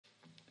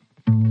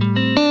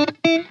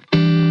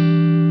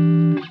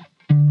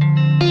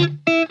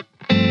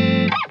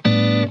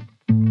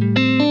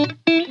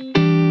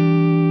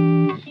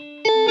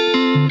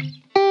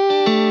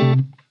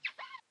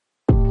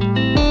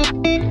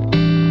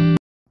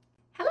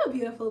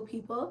beautiful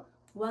people.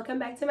 Welcome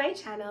back to my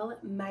channel.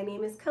 My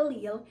name is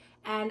Khalil,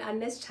 and on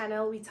this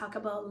channel we talk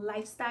about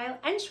lifestyle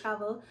and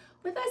travel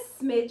with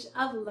a smidge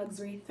of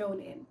luxury thrown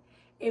in.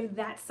 If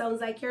that sounds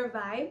like your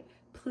vibe,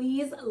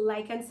 please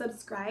like and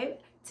subscribe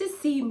to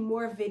see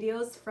more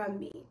videos from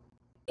me.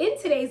 In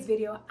today's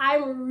video,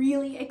 I'm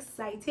really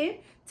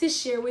excited to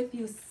share with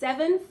you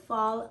 7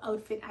 fall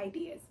outfit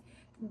ideas.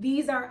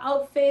 These are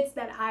outfits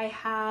that I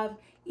have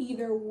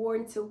either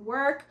worn to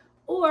work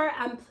or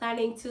I'm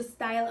planning to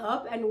style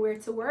up and wear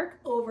to work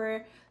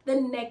over the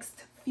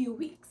next few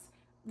weeks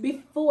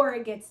before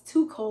it gets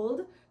too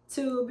cold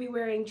to be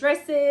wearing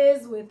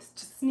dresses with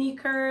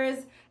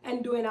sneakers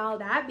and doing all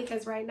that,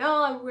 because right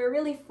now we're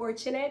really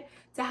fortunate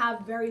to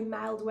have very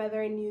mild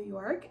weather in New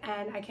York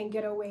and I can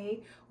get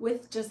away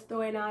with just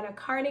throwing on a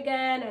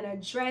cardigan and a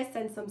dress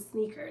and some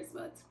sneakers,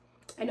 but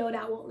I know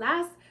that won't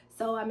last,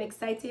 so I'm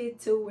excited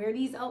to wear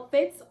these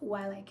outfits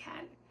while I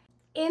can.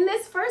 In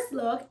this first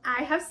look,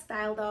 I have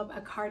styled up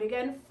a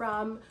cardigan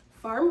from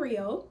Farm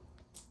Rio.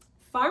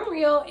 Farm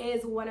Rio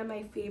is one of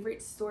my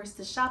favorite stores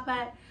to shop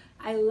at.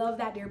 I love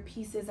that their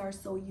pieces are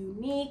so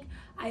unique.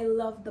 I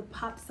love the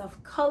pops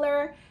of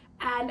color,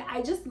 and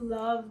I just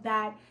love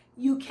that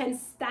you can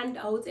stand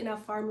out in a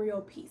Farm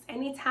Rio piece.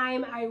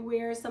 Anytime I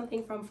wear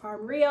something from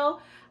Farm Rio,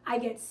 I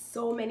get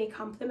so many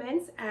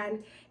compliments,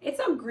 and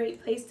it's a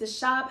great place to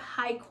shop,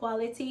 high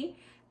quality.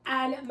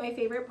 And my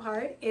favorite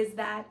part is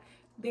that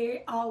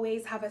they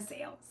always have a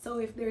sale. So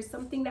if there's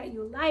something that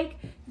you like,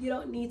 you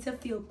don't need to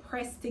feel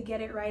pressed to get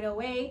it right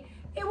away.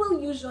 It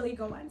will usually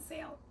go on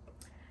sale.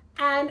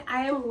 And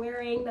I am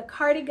wearing the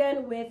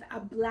cardigan with a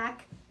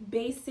black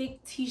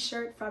basic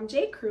t-shirt from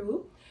J.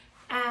 Crew,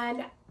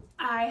 and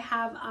I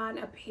have on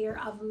a pair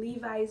of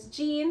Levi's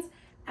jeans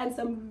and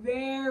some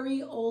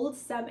very old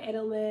Sam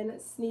Edelman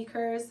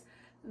sneakers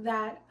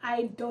that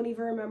I don't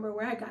even remember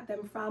where I got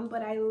them from,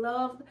 but I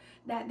love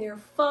that they're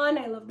fun.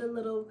 I love the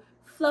little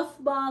fluff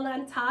ball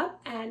on top,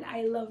 and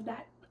I love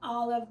that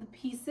all of the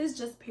pieces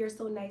just pair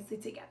so nicely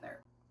together.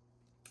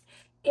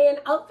 In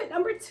outfit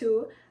number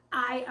 2,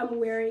 I am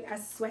wearing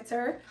a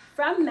sweater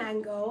from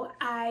Mango.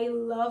 I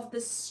love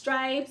the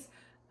stripes.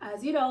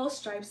 As you know,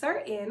 stripes are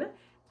in,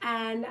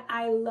 and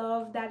I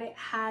love that it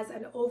has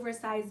an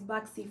oversized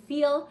boxy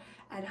feel.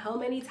 And how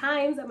many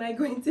times am I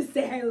going to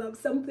say I love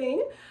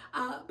something?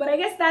 But I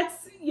guess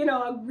that's,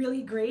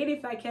 really great.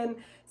 If I can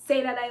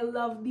say that I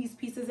love these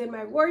pieces in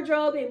my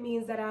wardrobe, it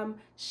means that I'm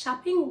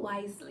shopping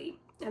wisely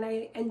and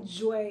I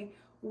enjoy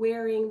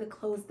wearing the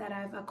clothes that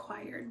I've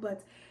acquired.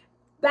 But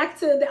back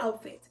to the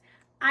outfit.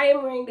 I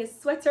am wearing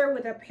this sweater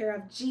with a pair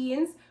of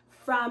jeans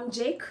from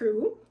J.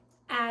 Crew,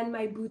 and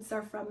my boots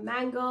are from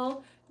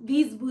Mango.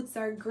 These boots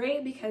are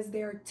great because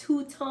they're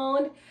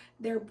two-toned,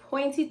 they're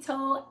pointy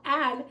toe,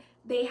 and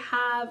they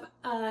have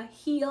a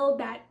heel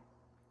that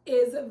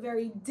is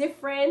very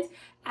different,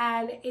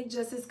 and it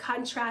just is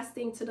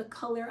contrasting to the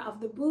color of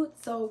the boot,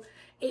 so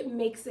it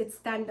makes it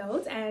stand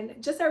out, and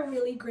just a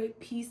really great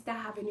piece to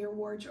have in your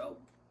wardrobe.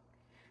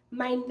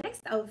 My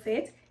next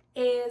outfit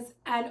is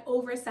an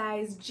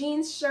oversized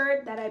jeans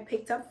shirt that I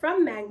picked up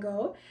from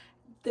Mango.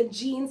 The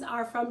jeans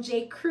are from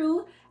J.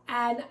 Crew,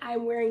 and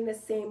I'm wearing the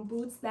same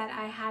boots that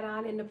I had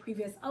on in the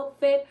previous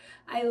outfit.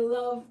 I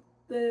love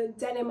the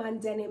denim on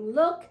denim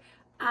look.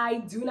 I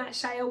do not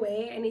shy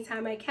away.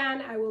 Anytime I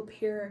can, I will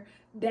pair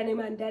denim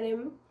on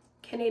denim,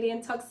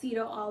 Canadian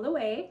tuxedo all the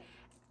way.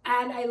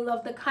 And I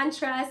love the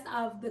contrast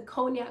of the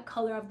cognac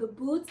color of the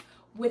boots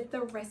with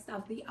the rest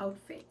of the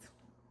outfit.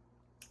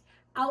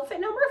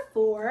 Outfit number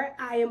 4,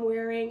 I am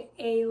wearing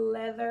a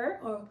leather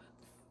or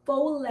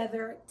faux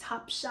leather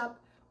Topshop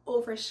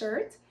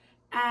overshirt,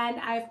 and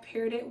I've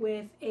paired it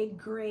with a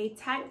gray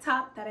tank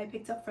top that I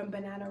picked up from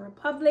Banana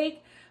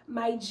Republic.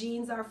 My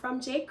jeans are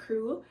from J.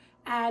 Crew,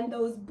 and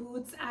those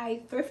boots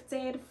I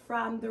thrifted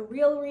from the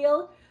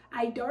Real.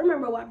 I don't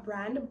remember what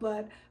brand,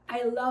 but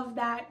I love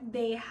that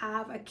they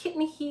have a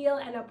kitten heel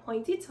and a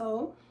pointy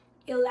toe,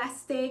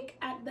 elastic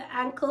at the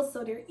ankle,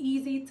 so they're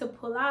easy to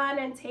pull on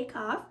and take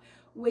off,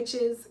 which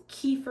is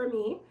key for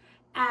me.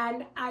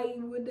 And I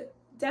would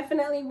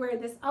definitely wear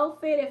this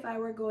outfit if I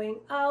were going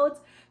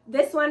out.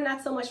 This one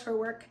not so much for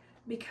work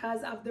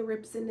because of the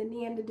rips in the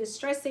knee and the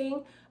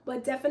distressing,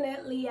 but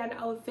definitely an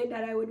outfit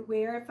that I would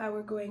wear if I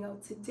were going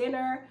out to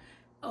dinner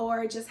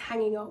or just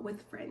hanging out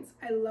with friends.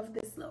 I love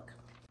this look.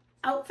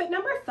 Outfit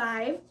number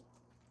 5,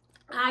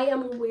 I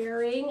am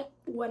wearing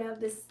one of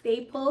the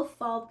staple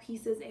fall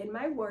pieces in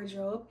my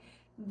wardrobe.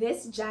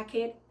 This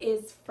jacket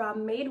is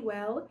from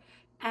Madewell,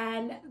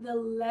 and the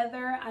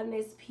leather on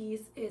this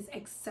piece is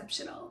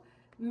exceptional.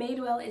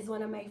 Madewell is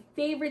one of my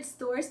favorite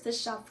stores to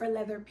shop for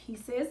leather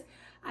pieces.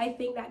 I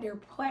think that their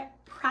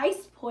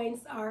price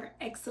points are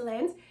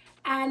excellent,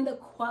 and the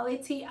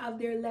quality of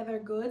their leather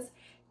goods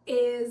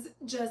is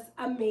just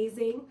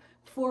amazing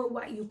for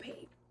what you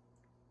pay.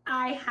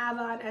 I have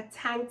on a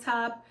tank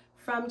top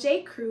from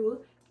J.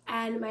 Crew,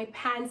 and my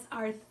pants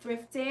are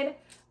thrifted.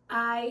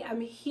 I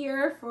am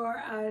here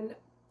for an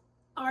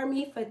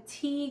army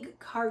fatigue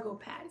cargo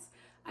pants.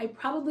 I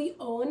probably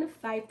own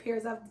 5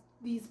 pairs of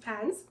these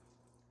pants,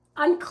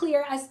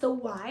 unclear as to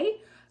why,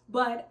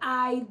 but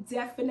I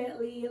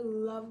definitely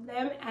love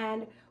them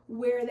and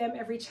wear them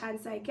every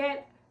chance I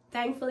get.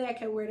 Thankfully, I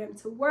can wear them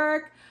to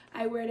work.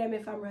 I wear them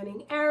if I'm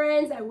running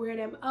errands. I wear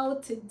them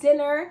out to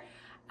dinner.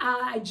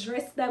 I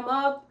dress them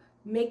up,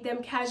 make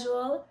them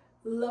casual.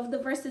 Love the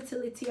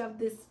versatility of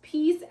this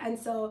piece, and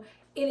so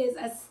it is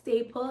a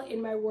staple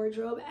in my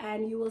wardrobe,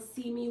 and you will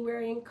see me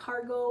wearing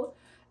cargo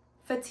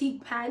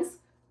fatigue pants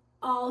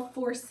all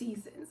 4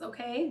 seasons,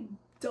 okay?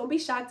 Don't be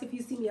shocked if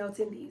you see me out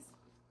in these.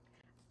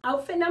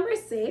 Outfit number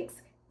 6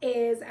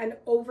 is an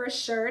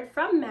overshirt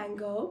from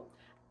Mango.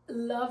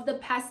 Love the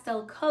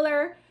pastel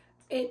color.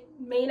 It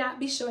may not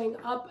be showing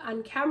up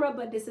on camera,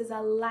 but this is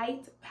a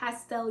light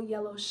pastel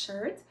yellow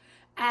shirt,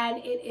 and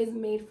it is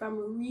made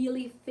from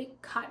really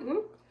thick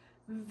cotton.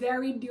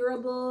 Very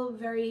durable,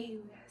 very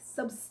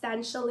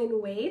substantial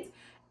in weight,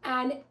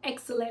 and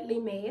excellently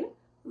made.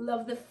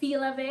 Love the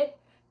feel of it,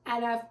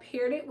 and I've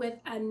paired it with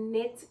a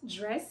knit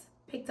dress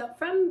picked up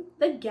from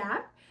the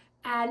Gap,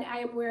 and I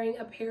am wearing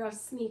a pair of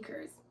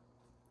sneakers.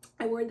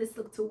 I wore this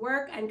look to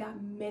work and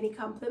got many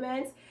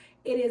compliments.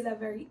 It is a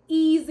very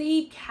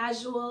easy,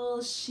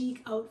 casual,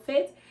 chic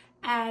outfit,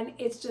 and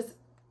it's just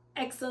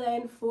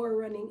excellent for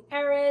running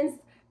errands.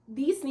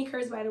 These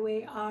sneakers, by the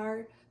way,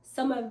 are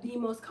some of the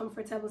most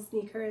comfortable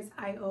sneakers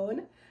I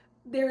own.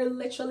 They're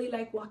literally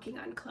like walking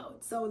on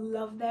clouds, so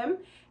love them,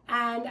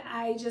 and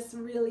I just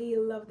really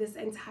love this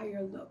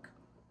entire look.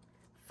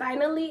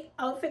 Finally,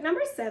 outfit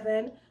number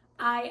 7,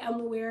 I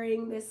am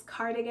wearing this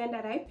cardigan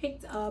that I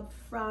picked up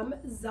from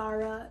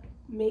Zara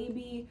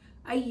maybe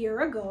a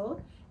year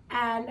ago,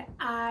 and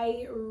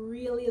I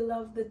really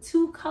love the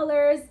 2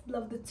 colors,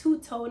 love the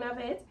 2-tone of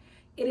it.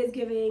 It is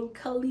giving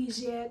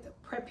collegiate,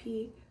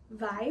 preppy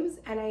vibes,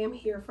 and I am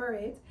here for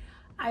it.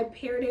 I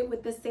paired it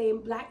with the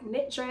same black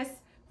knit dress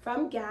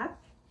from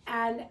Gap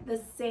and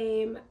the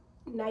same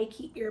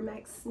Nike Air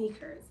Max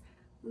sneakers.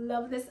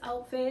 Love this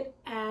outfit,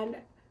 and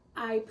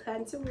I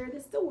plan to wear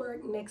this to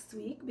work next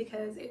week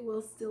because it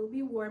will still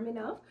be warm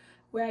enough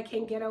where I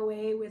can get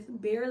away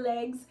with bare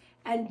legs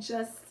and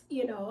just,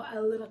 you know, a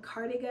little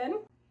cardigan.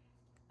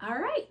 All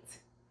right,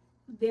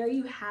 there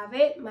you have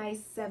it, my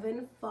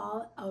 7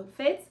 fall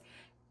outfits.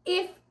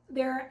 If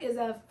there is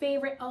a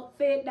favorite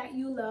outfit that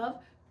you love,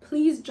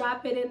 please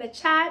drop it in the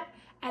chat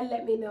and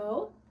let me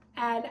know.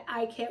 And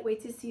I can't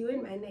wait to see you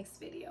in my next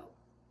video.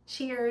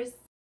 Cheers.